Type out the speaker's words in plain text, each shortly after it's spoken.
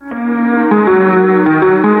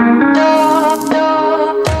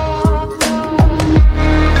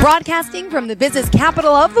Broadcasting from the business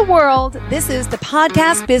capital of the world, this is the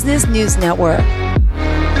Podcast Business News Network.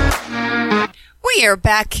 We are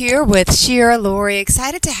back here with Shira, Lurie.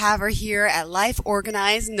 Excited to have her here at Life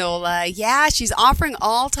Organized Nola. Yeah, she's offering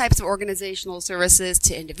all types of organizational services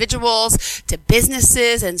to individuals, to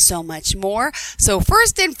businesses, and so much more. So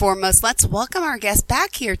first and foremost, let's welcome our guest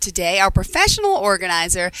back here today, our professional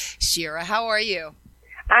organizer, Shira. How are you?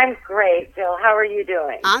 I'm great, Jill. How are you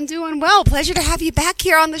doing? I'm doing well. Pleasure to have you back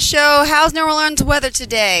here on the show. How's New Orleans weather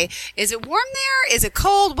today? Is it warm there? Is it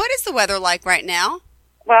cold? What is the weather like right now?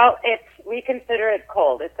 Well, we consider it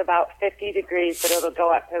cold. It's about 50 degrees, but it'll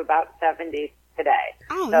go up to about 70 today.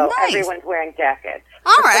 Oh, so nice. Everyone's wearing jackets.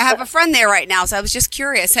 All right. I have a friend there right now, so I was just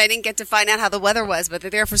curious. I didn't get to find out how the weather was, but they're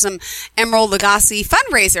there for some Emerald Lagasse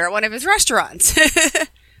fundraiser at one of his restaurants.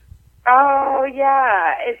 Oh,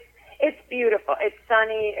 yeah. It's beautiful. It's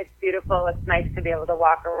sunny. It's beautiful. It's nice to be able to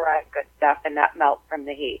walk around good stuff and not melt from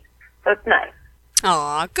the heat. So it's nice.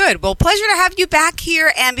 Aw, good. Well, pleasure to have you back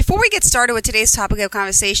here. And before we get started with today's topic of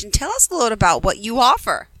conversation, tell us a little about what you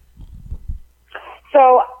offer.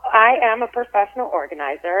 So I am a professional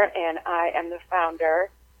organizer, and I am the founder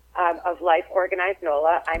of Life Organized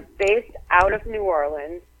Nola. I'm based out of New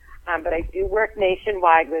Orleans, but I do work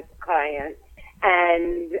nationwide with clients,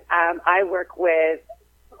 and I work with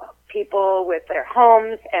people with their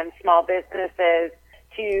homes and small businesses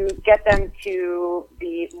to get them to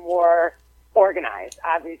be more organized,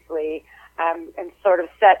 obviously, and sort of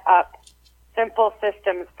set up simple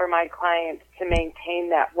systems for my clients to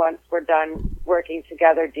maintain that once we're done working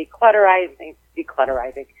together, decluttering,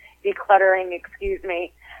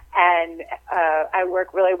 and I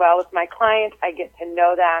work really well with my clients. I get to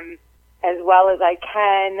know them as well as I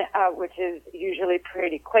can, which is usually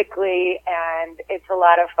pretty quickly, and it's a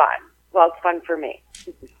lot of fun. Well, it's fun for me.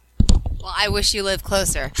 Well, I wish you lived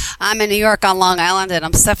closer. I'm in New York on Long Island, and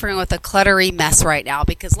I'm suffering with a cluttery mess right now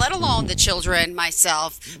because let alone the children,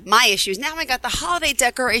 myself, my issues. Now I got the holiday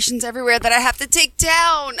decorations everywhere that I have to take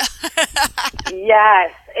down.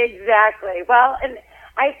 Yes, exactly. Well, and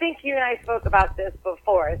I think you and I spoke about this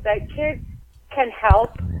before, is that kids can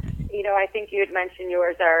help. You know, I think you had mentioned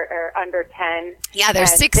yours are under 10. Yeah, they're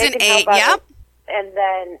 6 and 8, yep. And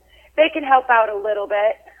then they can help out a little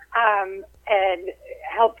bit. And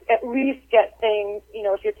help at least get things, you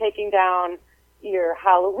know, if you're taking down your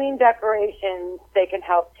Halloween decorations, they can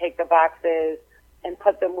help take the boxes and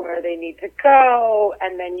put them where they need to go,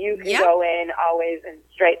 and then you can go in always and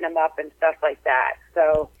straighten them up and stuff like that.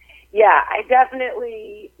 So, yeah, I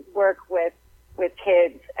definitely work with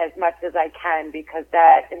kids as much as I can because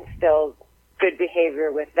that instills good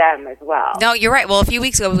behavior with them as well. No, you're right. Well, a few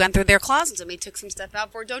weeks ago, we went through their closets and we took some stuff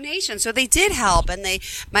out for donation. So they did help, and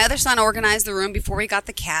my other son organized the room before we got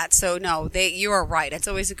the cat. So no, you are right. It's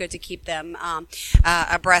always good to keep them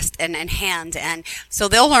abreast and hand, and so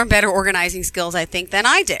they'll learn better organizing skills, I think, than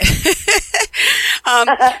I did.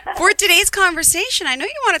 For today's conversation, I know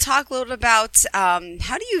you want to talk a little about how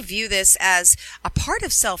do you view this as a part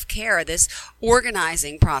of self-care, this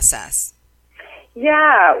organizing process?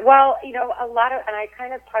 Yeah, well, you know, and I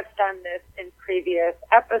kind of touched on this in previous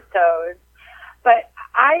episodes, but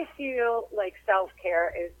I feel like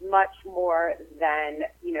self-care is much more than,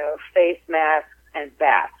 you know, face masks and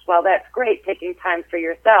baths. While that's great, taking time for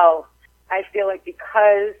yourself, I feel like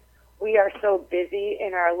because we are so busy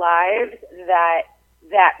in our lives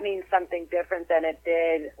that means something different than it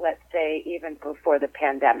did, let's say, even before the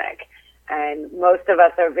pandemic. And most of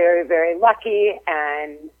us are very, very lucky,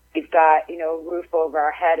 and we've got, you know, roof over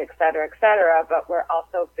our head, et cetera, but we're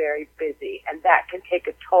also very busy, and that can take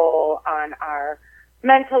a toll on our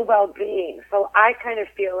mental well-being. So I kind of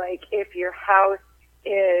feel like if your house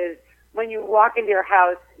when you walk into your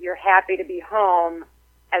house, you're happy to be home,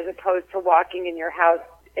 as opposed to walking in your house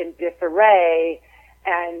in disarray,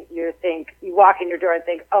 and you walk in your door and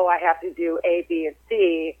think, oh, I have to do A, B, and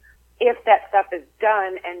C. If that stuff is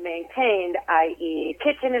done and maintained, i.e.,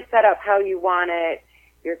 kitchen is set up how you want it,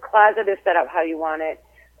 your closet is set up how you want it.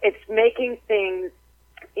 It's making things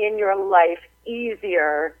in your life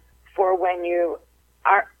easier for when you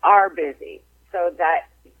are busy. So that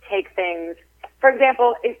take things, for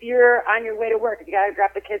example, if you're on your way to work, if you got to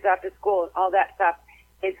drop the kids off to school and all that stuff,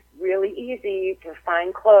 it's really easy to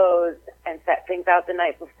find clothes and set things out the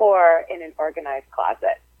night before in an organized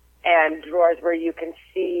closet and drawers where you can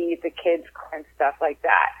see the kids and stuff like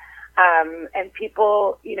that. And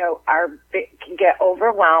people, you know, can get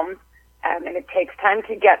overwhelmed, and it takes time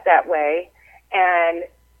to get that way. And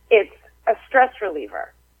it's a stress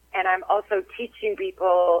reliever. And I'm also teaching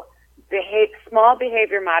people small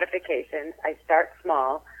behavior modifications. I start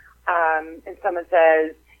small. And someone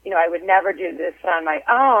says, I would never do this on my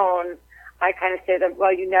own, I kind of say that,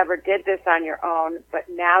 well, you never did this on your own, but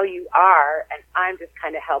now you are, and I'm just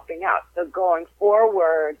kind of helping out. So going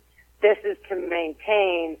forward, this is to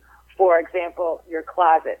maintain, for example, your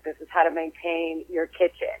closet. This is how to maintain your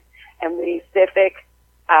kitchen. And we need specific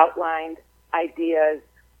outlined ideas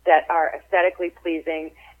that are aesthetically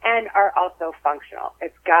pleasing and are also functional.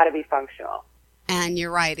 It's got to be functional. And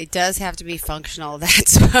you're right. It does have to be functional.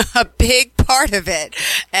 That's a big part of it.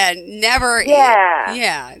 And never. Yeah.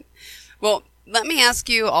 Yeah. Well, let me ask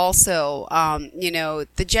you also,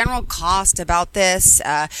 the general cost about this.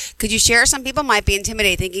 Could you share? Some people might be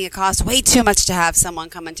intimidated, thinking it costs way too much to have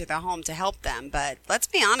someone come into their home to help them. But let's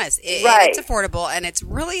be honest, it's affordable, and it's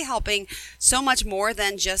really helping so much more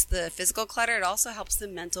than just the physical clutter. It also helps the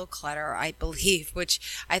mental clutter, I believe, which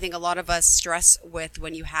I think a lot of us stress with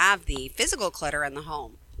when you have the physical clutter in the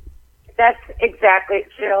home. That's exactly,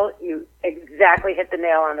 Jill, you exactly hit the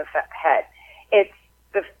nail on the head. It's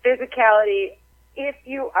the physicality. If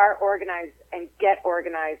you are organized and get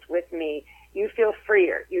organized with me, you feel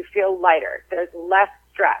freer, you feel lighter, there's less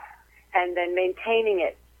stress. And then maintaining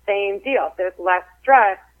it, same deal, there's less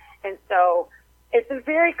stress. And so it's a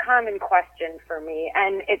very common question for me,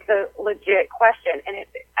 and it's a legit question. And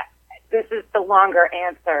this is the longer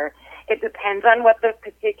answer. It depends on what the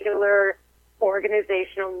particular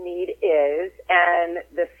organizational need is and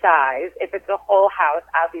the size. If it's a whole house,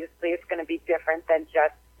 obviously it's going to be different than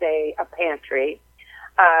just, say, a pantry.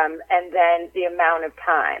 And then the amount of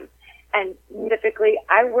time. And typically,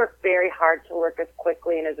 I work very hard to work as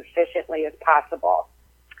quickly and as efficiently as possible.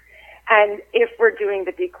 And if we're doing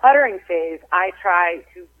the decluttering phase, I try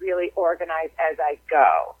to really organize as I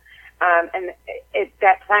go. And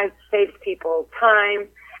that time saves people time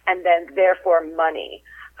and then therefore money.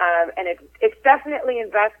 And it's definitely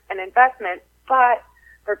an investment, but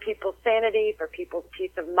for people's sanity, for people's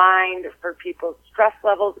peace of mind, for people's stress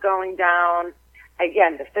levels going down,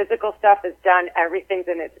 again, the physical stuff is done, everything's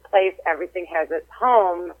in its place, everything has its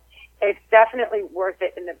home. It's definitely worth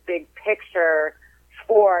it in the big picture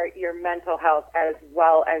for your mental health as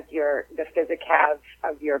well as the physicality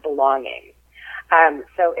of your belongings.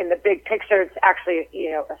 So in the big picture, it's actually,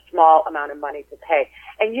 a small amount of money to pay.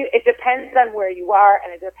 And it depends on where you are,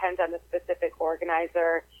 and it depends on the specific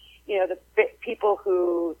organizer. The people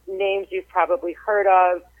whose names you've probably heard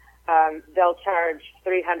of, they'll charge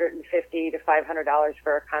 $350 to $500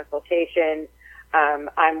 for a consultation.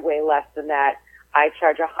 I'm way less than that. I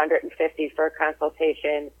charge $150 for a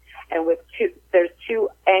consultation. And there's two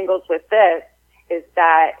angles with this, is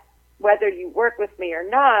that whether you work with me or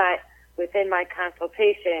not, within my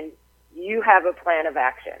consultation, you have a plan of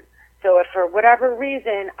action. So if for whatever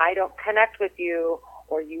reason I don't connect with you,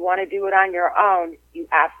 or you want to do it on your own, you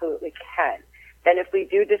absolutely can. Then if we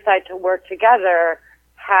do decide to work together,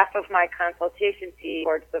 half of my consultation fee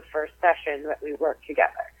towards the first session that we work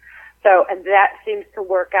together. So, and that seems to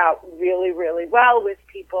work out really, really well with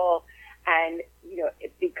people. And,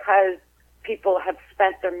 because people have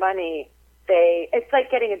spent their money, it's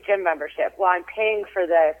like getting a gym membership. Well, I'm paying for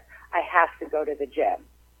this, I have to go to the gym.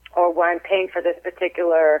 Or when I'm paying for this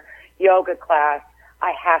particular yoga class,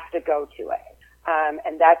 I have to go to it.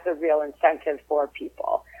 And that's a real incentive for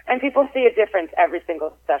people. And people see a difference every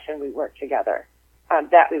single session we work together,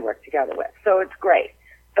 that we work together with. So it's great.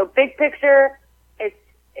 So big picture,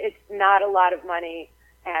 it's not a lot of money.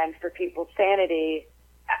 And for people's sanity,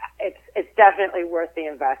 it's definitely worth the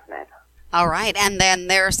investment. All right. And then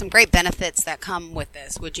there are some great benefits that come with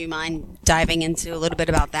this. Would you mind diving into a little bit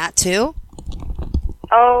about that too?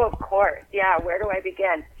 Oh, of course. Yeah. Where do I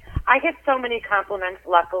begin? I get so many compliments,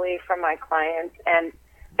 luckily, from my clients, and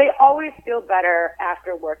they always feel better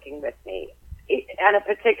after working with me on a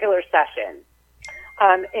particular session.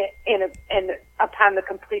 Upon the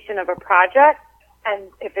completion of a project,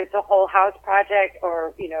 and if it's a whole house project,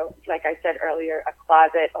 or like I said earlier, a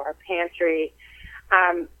closet or a pantry,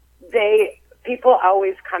 people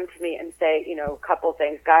always come to me and say, a couple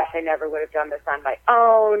things. Gosh, I never would have done this on my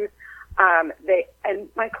own. And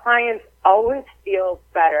my clients always feel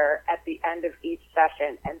better at the end of each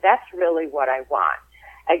session, and that's really what I want.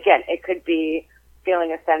 Again, it could be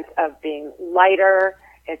feeling a sense of being lighter.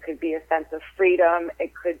 It could be a sense of freedom.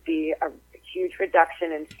 It could be a huge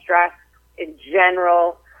reduction in stress in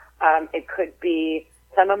general. It could be,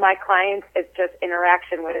 some of my clients, it's just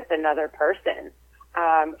interaction with another person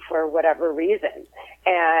for whatever reason.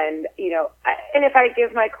 And, and if I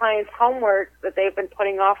give my clients homework that they've been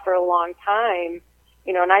putting off for a long time,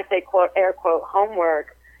 and I say, quote, air quote,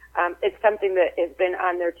 homework, it's something that has been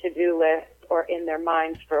on their to-do list or in their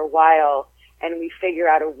minds for a while, and we figure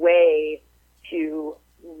out a way to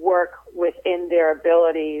work within their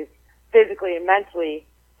abilities physically and mentally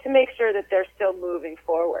to make sure that they're still moving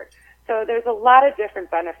forward. So there's a lot of different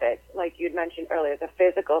benefits, like you'd mentioned earlier, the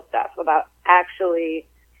physical stuff about actually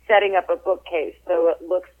setting up a bookcase so it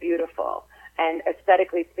looks beautiful and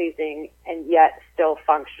aesthetically pleasing and yet still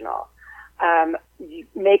functional.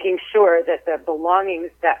 Making sure that the belongings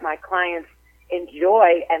that my clients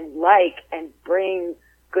enjoy and like and bring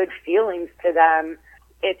good feelings to them,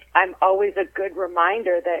 I'm always a good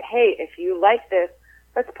reminder that, hey, if you like this,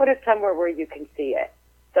 let's put it somewhere where you can see it.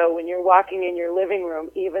 So when you're walking in your living room,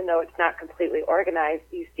 even though it's not completely organized,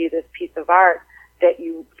 you see this piece of art that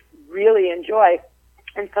you really enjoy,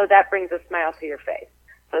 and so that brings a smile to your face.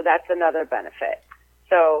 So that's another benefit.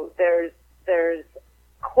 So there's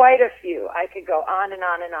quite a few. I could go on and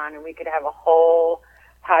on and on, and we could have a whole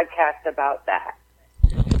podcast about that.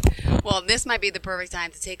 Well, this might be the perfect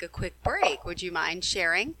time to take a quick break. Would you mind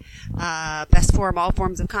sharing best form, all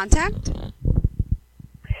forms of contact?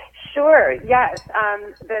 Sure, yes.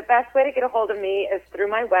 The best way to get a hold of me is through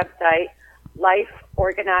my website, Life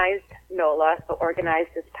Organized Nola. So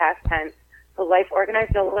organized is past tense. So Life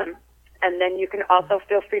Organized Nola. And then you can also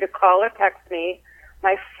feel free to call or text me.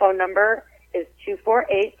 My phone number is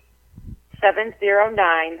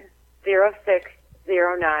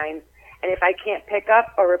 248-709-0609. And if I can't pick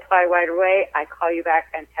up or reply right away, I call you back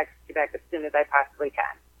and text you back as soon as I possibly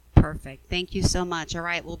can. Perfect. Thank you so much. All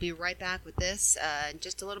right, we'll be right back with this in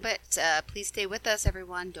just a little bit. Please stay with us,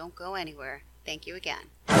 everyone. Don't go anywhere. Thank you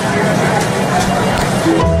again.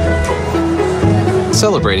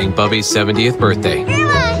 Celebrating Bubby's 70th birthday.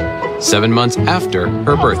 7 months after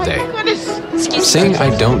her birthday. Saying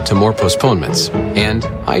I don't to more postponements, and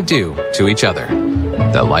I do to each other.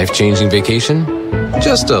 That life-changing vacation?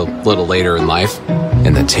 Just a little later in life.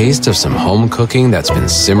 And the taste of some home cooking that's been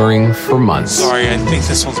simmering for months. Sorry, I think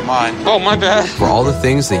this one's mine. Oh, my bad. For all the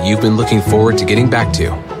things that you've been looking forward to getting back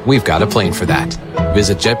to, we've got a plane for that.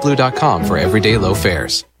 Visit JetBlue.com for everyday low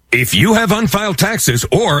fares. If you have unfiled taxes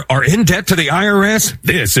or are in debt to the IRS,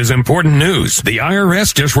 this is important news. The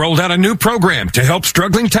IRS just rolled out a new program to help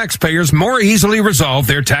struggling taxpayers more easily resolve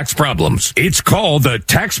their tax problems. It's called the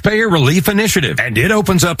Taxpayer Relief Initiative, and it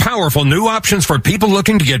opens up powerful new options for people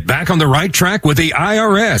looking to get back on the right track with the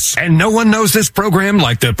IRS. And no one knows this program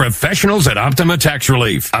like the professionals at Optima Tax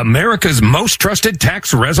Relief, America's most trusted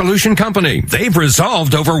tax resolution company. They've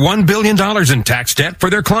resolved over $1 billion in tax debt for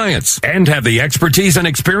their clients and have the expertise and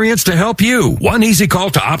experience to help you. One easy call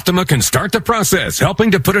to Optima can start the process, helping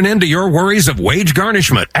to put an end to your worries of wage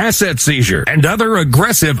garnishment, asset seizure, and other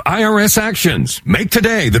aggressive IRS actions. Make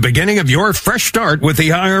today the beginning of your fresh start with the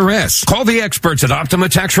IRS. Call the experts at Optima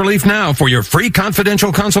Tax Relief now for your free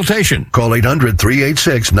confidential consultation. Call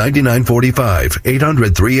 800-386-9945.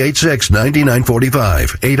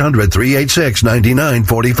 800-386-9945.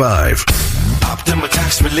 800-386-9945. Optima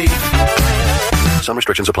Tax Relief. Some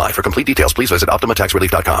restrictions apply. For complete details, please visit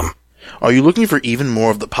OptimaTaxRelief.com. Are you looking for even more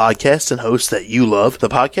of the podcasts and hosts that you love? The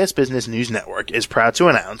Podcast Business News Network is proud to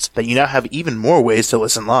announce that you now have even more ways to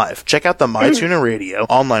listen live. Check out the MyTuner Radio,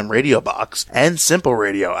 online radio box, and Simple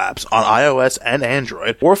Radio apps on iOS and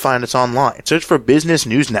Android, or find us online. Search for Business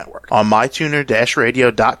News Network on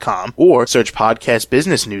mytuner-radio.com, or search Podcast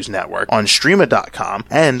Business News Network on streama.com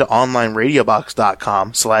and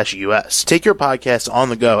onlineradiobox.com/US. Take your podcast on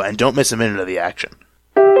the go and don't miss a minute of the action.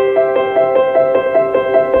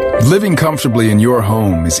 Living comfortably in your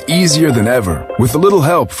home is easier than ever with a little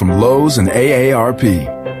help from Lowe's and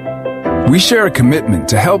AARP. We share a commitment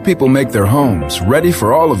to help people make their homes ready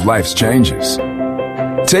for all of life's changes.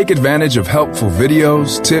 Take advantage of helpful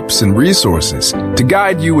videos, tips, and resources to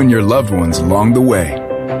guide you and your loved ones along the way.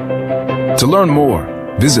 To learn more,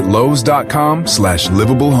 visit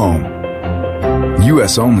Lowe's.com/livablehome.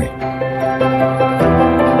 U.S. only.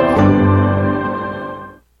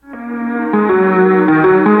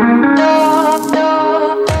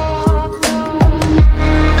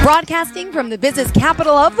 Broadcasting from the business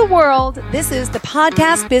capital of the world, this is the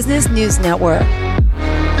Podcast Business News Network.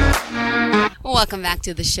 Welcome back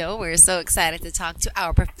to the show. We're so excited to talk to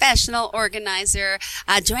our professional organizer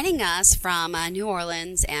joining us from New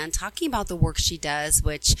Orleans and talking about the work she does,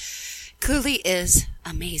 which clearly is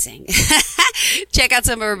amazing. Check out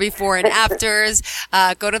some of her before and afters.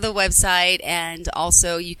 Go to the website, and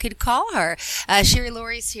also you could call her. Shira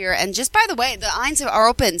Lurie's here. And just by the way, the lines are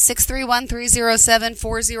open,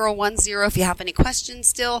 631-307-4010 if you have any questions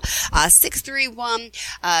still.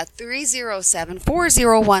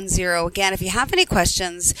 631-307-4010. Again, if you have any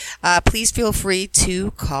questions, please feel free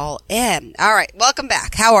to call in. All right, welcome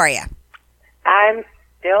back. How are you? I'm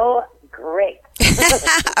still great.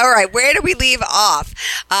 All right, where do we leave off?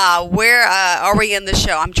 Where are we in the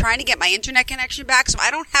show? I'm trying to get my internet connection back, so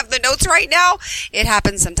I don't have the notes right now. It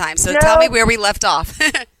happens sometimes. So tell me where we left off.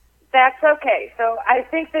 That's okay. So I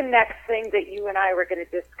think the next thing that you and I were going to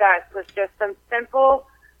discuss was just some simple,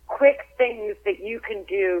 quick things that you can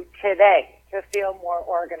do today to feel more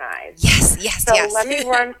organized. Yes. So let me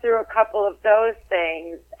run through a couple of those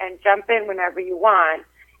things and jump in whenever you want.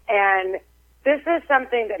 And this is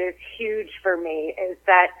something that is huge for me, is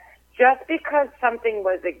that just because something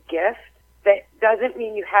was a gift, that doesn't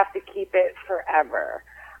mean you have to keep it forever.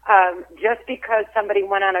 Just because somebody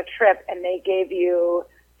went on a trip and they gave you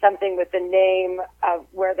something with the name of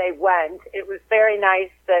where they went, it was very nice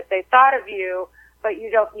that they thought of you, but you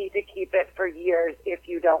don't need to keep it for years if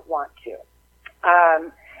you don't want to.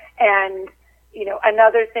 And, you know,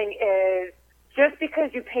 another thing is, just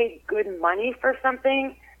because you paid good money for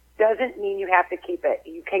something doesn't mean you have to keep it.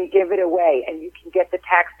 You can give it away, and you can get the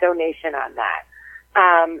tax donation on that.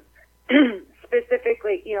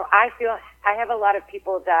 Specifically, you know, I feel I have a lot of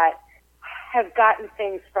people that have gotten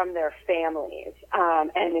things from their families,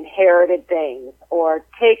 and inherited things, or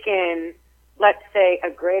taken, let's say,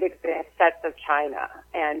 a great example, sets of china,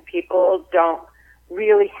 and people don't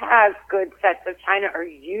really have good sets of china or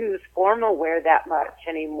use formal wear that much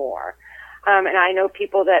anymore. And I know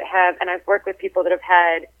people that have, and I've worked with people that have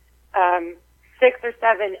had 6 or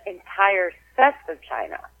 7 entire sets of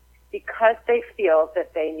china because they feel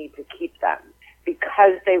that they need to keep them,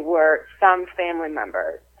 because they were some family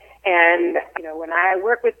members. And, you know, when I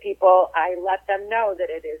work with people, I let them know that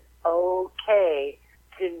it is okay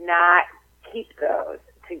to not keep those,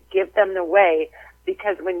 to give them away,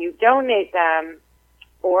 because when you donate them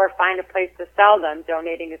or find a place to sell them,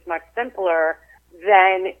 donating is much simpler.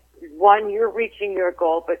 Then, 1, you're reaching your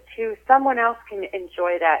goal, but 2, someone else can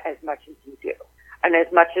enjoy that as much as you do, and as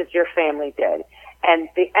much as your family did. And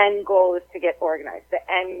the end goal is to get organized. The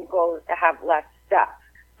end goal is to have less stuff.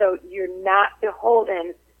 So you're not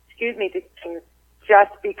beholden, to things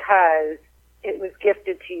just because it was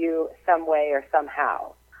gifted to you some way or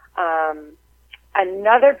somehow.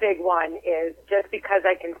 Another big one is, just because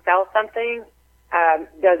I can sell something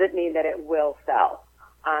doesn't mean that it will sell.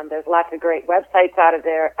 There's lots of great websites out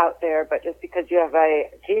there, but just because you have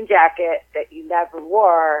a jean jacket that you never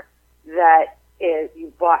wore that is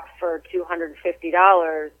you bought for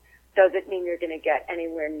 $250 doesn't mean you're going to get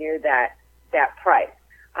anywhere near that price.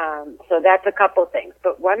 So that's a couple things.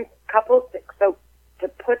 But so to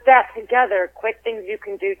put that together, quick things you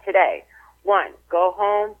can do today. 1, go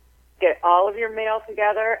home, get all of your mail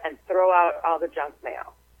together, and throw out all the junk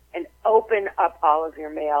mail. And open up all of your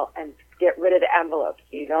mail and get rid of the envelopes.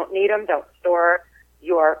 You don't need them. Don't store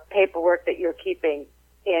your paperwork that you're keeping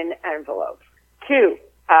in envelopes. 2,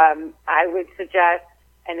 I would suggest,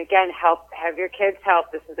 and again, have your kids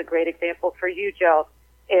help. This is a great example for you, Jill,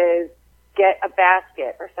 is get a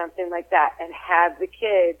basket or something like that and have the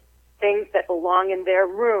kids things that belong in their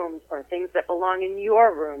rooms or things that belong in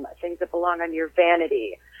your room, things that belong on your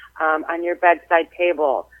vanity, on your bedside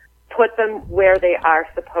table. Put them where they are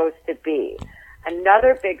supposed to be.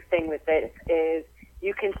 Another big thing with it is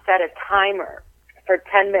you can set a timer for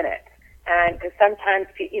 10 minutes. And because sometimes,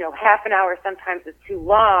 half an hour sometimes is too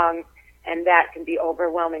long, and that can be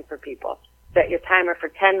overwhelming for people. Set your timer for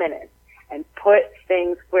 10 minutes and put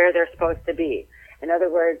things where they're supposed to be. In other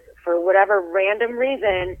words, for whatever random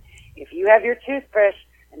reason, if you have your toothbrush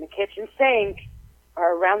in the kitchen sink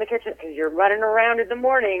or around the kitchen because you're running around in the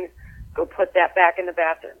morning, go put that back in the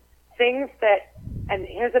bathroom. Things that, and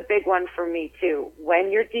here's a big one for me too,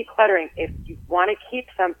 when you're decluttering, if you want to keep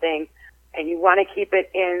something and you want to keep it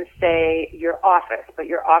in, say, your office, but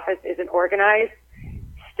your office isn't organized,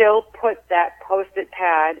 still put that Post-it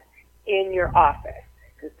pad in your office,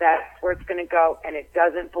 because that's where it's going to go, and it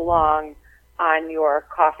doesn't belong on your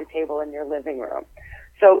coffee table in your living room.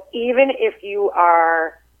 So even if you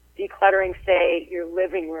are decluttering, say, your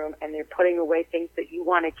living room, and you're putting away things that you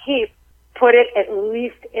want to keep, put it at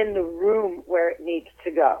least in the room where it needs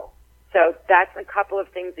to go. So that's a couple of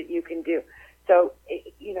things that you can do. So,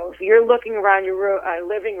 if you're looking around your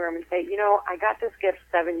living room and say, I got this gift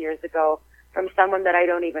 7 years ago from someone that I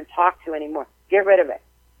don't even talk to anymore, get rid of it.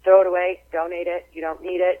 Throw it away, donate it. You don't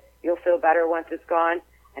need it. You'll feel better once it's gone.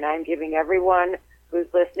 And I'm giving everyone who's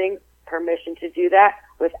listening permission to do that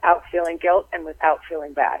without feeling guilt and without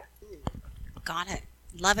feeling bad. Got it.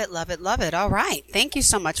 Love it, love it, love it. All right. Thank you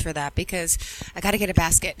so much for that, because I got to get a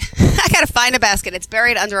basket. I got to find a basket. It's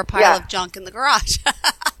buried under a pile of junk in the garage.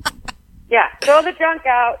 Yeah. Throw the junk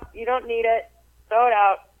out. You don't need it. Throw it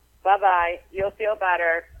out. Bye-bye. You'll feel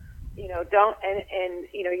better.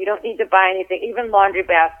 you don't need to buy anything. Even laundry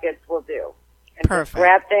baskets will do. And Perfect. Just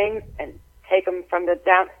grab things and take them from the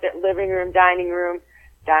downstairs living room, dining room.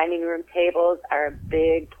 Dining room tables are a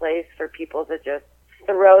big place for people to just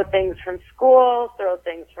throw things from school, throw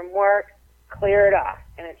things from work, clear it off,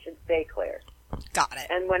 and it should stay clear. Got it.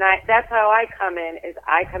 And that's how I come in,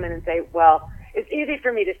 and say, well, it's easy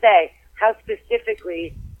for me to say, how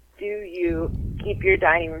specifically do you keep your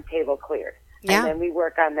dining room table cleared? Yeah. And then we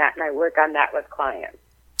work on that, and I work on that with clients.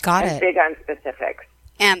 Got I'm it. big on specifics.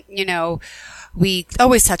 And, we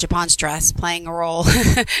always touch upon stress playing a role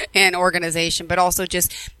in organization, but also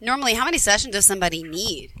just normally how many sessions does somebody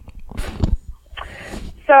need?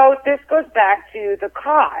 So this goes back to the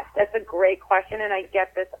cost. That's a great question, and I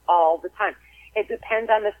get this all the time. It depends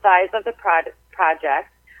on the size of the project,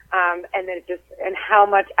 and how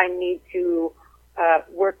much I need to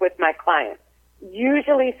work with my clients.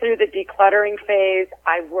 Usually through the decluttering phase,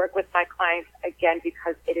 I work with my clients, again,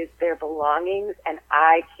 because it is their belongings, and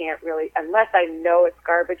I can't really, unless I know it's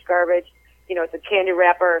garbage, it's a candy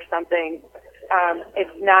wrapper or something,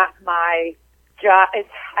 it's not my job.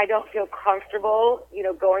 I don't feel comfortable,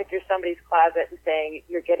 going through somebody's closet and saying,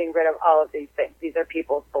 you're getting rid of all of these things. These are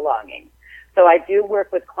people's belongings. So I do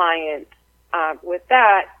work with clients with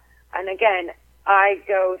that, and again, I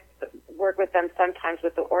go work with them sometimes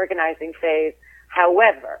with the organizing phase.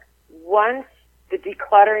 However, once the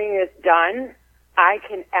decluttering is done, I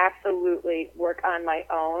can absolutely work on my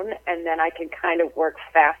own, and then I can kind of work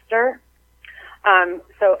faster.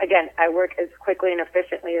 So again, I work as quickly and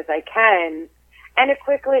efficiently as I can, and as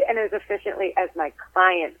quickly and as efficiently as my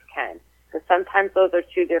clients can, because sometimes those are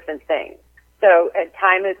two different things. So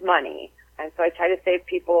time is money, and so I try to save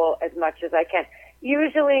people as much as I can.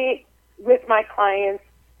 Usually with my clients,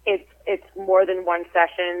 it's more than one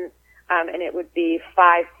session, and it would be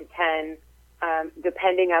 5 to 10,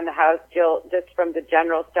 depending on the house. Jill, just from the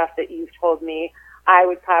general stuff that you've told me, I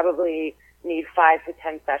would probably need 5 to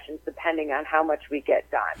 10 sessions, depending on how much we get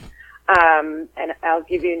done. And I'll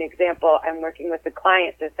give you an example. I'm working with a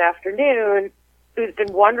client this afternoon who's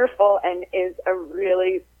been wonderful and is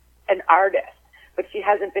an artist, but she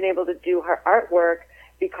hasn't been able to do her artwork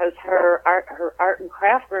because her art and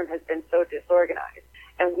craft room has been so disorganized.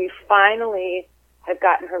 And we finally have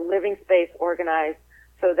gotten her living space organized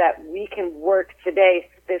so that we can work today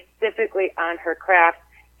specifically on her craft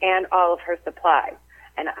and all of her supplies.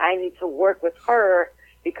 And I need to work with her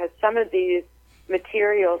because some of these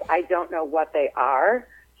materials, I don't know what they are.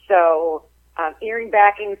 So earring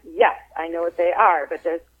backings, yes, I know what they are, but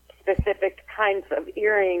there's specific kinds of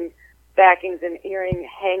earring backings and earring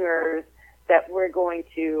hangers that we're going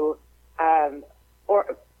to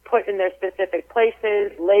or put in their specific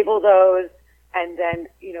places, label those, and then,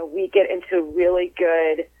 we get into really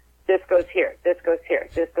good, this goes here, this goes here,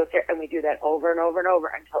 this goes here, and we do that over and over and over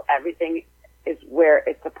until everything is where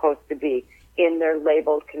it's supposed to be in their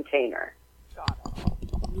labeled container.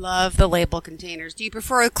 Love the label containers. Do you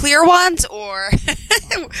prefer clear ones or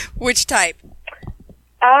which type?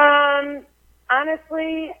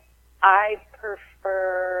 Honestly, I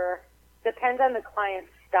prefer, depends on the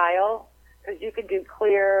client's style, because you could do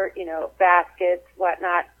clear, baskets,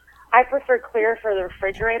 whatnot. I prefer clear for the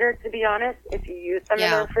refrigerator, to be honest, if you use them in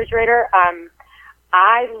the refrigerator.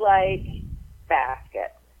 I like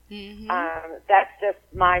baskets. Mm-hmm. That's just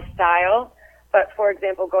my style. But, for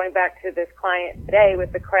example, going back to this client today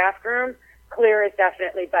with the craft room, clear is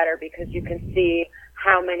definitely better because you can see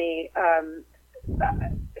how many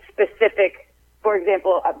specific, for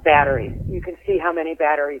example, batteries. You can see how many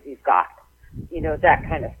batteries you've got, that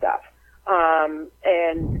kind of stuff.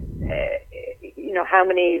 How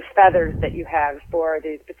many feathers that you have for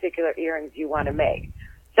these particular earrings you want to make.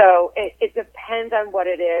 So it depends on what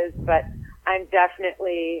it is, but I'm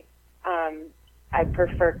definitely, I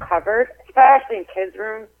prefer covered, especially in kids'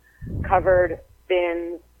 rooms, covered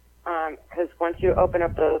bins, because once you open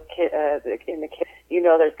up those in the kids,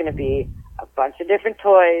 there's going to be a bunch of different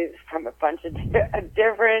toys from a bunch of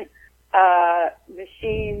different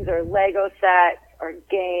machines or Lego sets or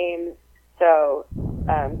games. So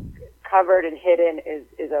covered and hidden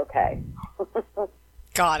is okay.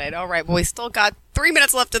 Got it. All right. Well, we still got 3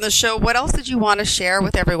 minutes left in the show. What else did you want to share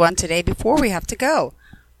with everyone today before we have to go?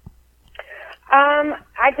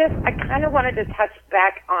 I kind of wanted to touch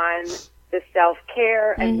back on the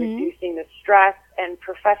self-care and reducing the stress, and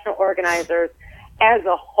professional organizers as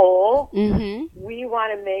a whole. Mm-hmm. We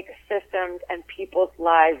want to make systems and people's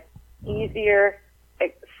lives easier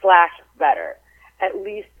 / better. At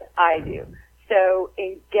least I do. So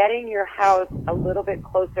in getting your house a little bit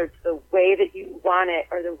closer to the way that you want it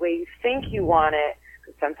or the way you think you want it,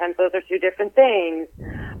 because sometimes those are two different things,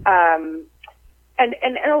 and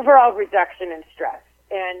overall reduction in stress.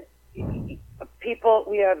 And people,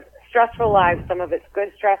 we have stressful lives. Some of it's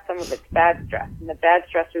good stress, some of it's bad stress. And the bad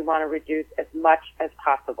stress we want to reduce as much as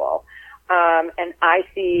possible. And I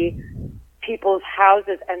see people's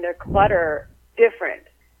houses and their clutter different.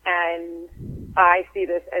 And I see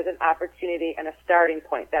this as an opportunity and a starting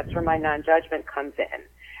point. That's where my non-judgment comes in.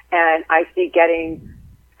 And I see getting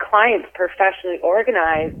clients professionally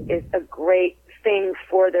organized is a great thing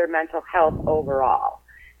for their mental health overall.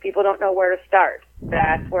 People don't know where to start.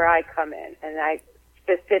 That's where I come in. And I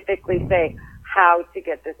specifically say how to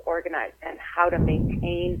get this organized and how to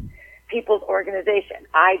maintain people's organization.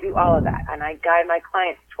 I do all of that, and I guide my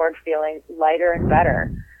clients toward feeling lighter and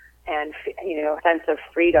better, and a sense of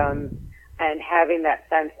freedom, and having that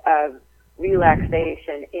sense of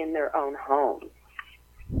relaxation in their own home.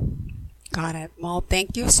 Got it. Well,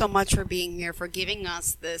 thank you so much for being here, for giving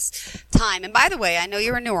us this time. And by the way, I know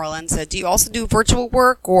you're in New Orleans. Do you also do virtual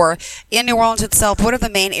work, or in New Orleans itself, what are the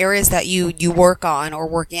main areas that you work on or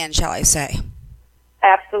work in, shall I say?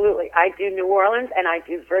 Absolutely. I do New Orleans, and I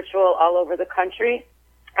do virtual all over the country.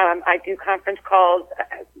 I do conference calls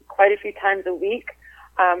quite a few times a week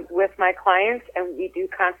with my clients, and we do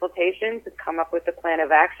consultations and come up with a plan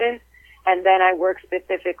of action. And then I work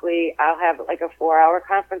specifically, I'll have like a 4-hour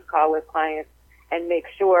conference call with clients and make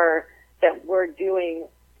sure that we're doing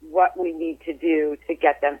what we need to do to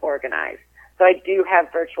get them organized. So I do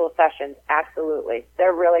have virtual sessions, absolutely.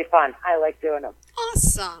 They're really fun. I like doing them.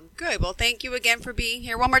 Awesome. Good. Well, thank you again for being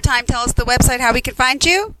here. One more time, tell us the website, how we can find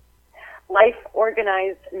you.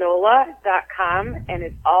 LifeOrganizedNola.com, and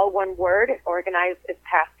it's all one word. Organized is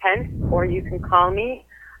past tense, or you can call me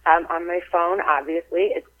on my phone,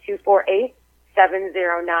 obviously. It's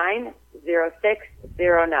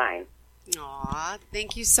 248-709-0609. Aw,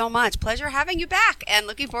 thank you so much. Pleasure having you back, and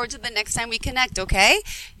looking forward to the next time we connect, okay?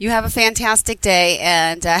 You have a fantastic day,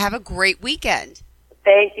 and have a great weekend.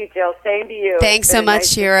 Thank you, Jill. Same to you. Thanks so much,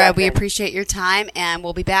 Shira. We appreciate your time, and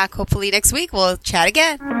we'll be back hopefully next week. We'll chat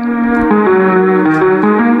again.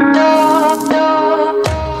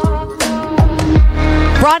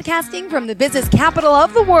 Broadcasting from the business capital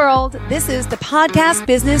of the world, this is the Podcast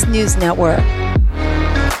Business News Network.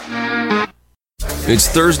 It's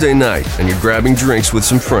Thursday night, and you're grabbing drinks with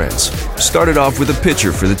some friends. Started off with a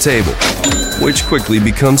pitcher for the table, which quickly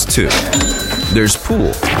becomes 2. There's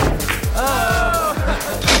pool.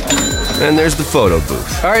 And there's the photo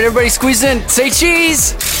booth. All right, everybody squeeze in. Say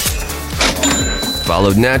cheese!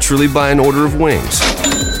 Followed naturally by an order of wings.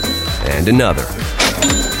 And another.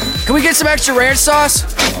 Can we get some extra ranch sauce?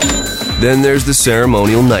 Then there's the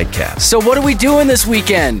ceremonial nightcap. So what are we doing this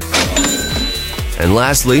weekend? And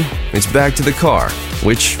lastly, it's back to the car,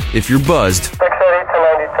 which, if you're buzzed,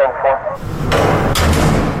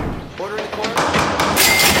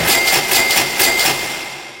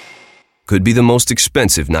 could be the most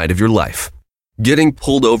expensive night of your life. Getting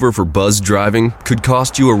pulled over for buzzed driving could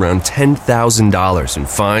cost you around $10,000 in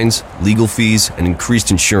fines, legal fees, and increased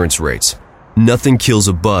insurance rates. Nothing kills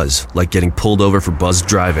a buzz like getting pulled over for buzzed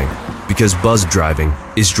driving, because buzzed driving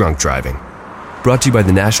is drunk driving. Brought to you by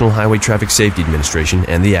the National Highway Traffic Safety Administration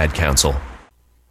and the Ad Council.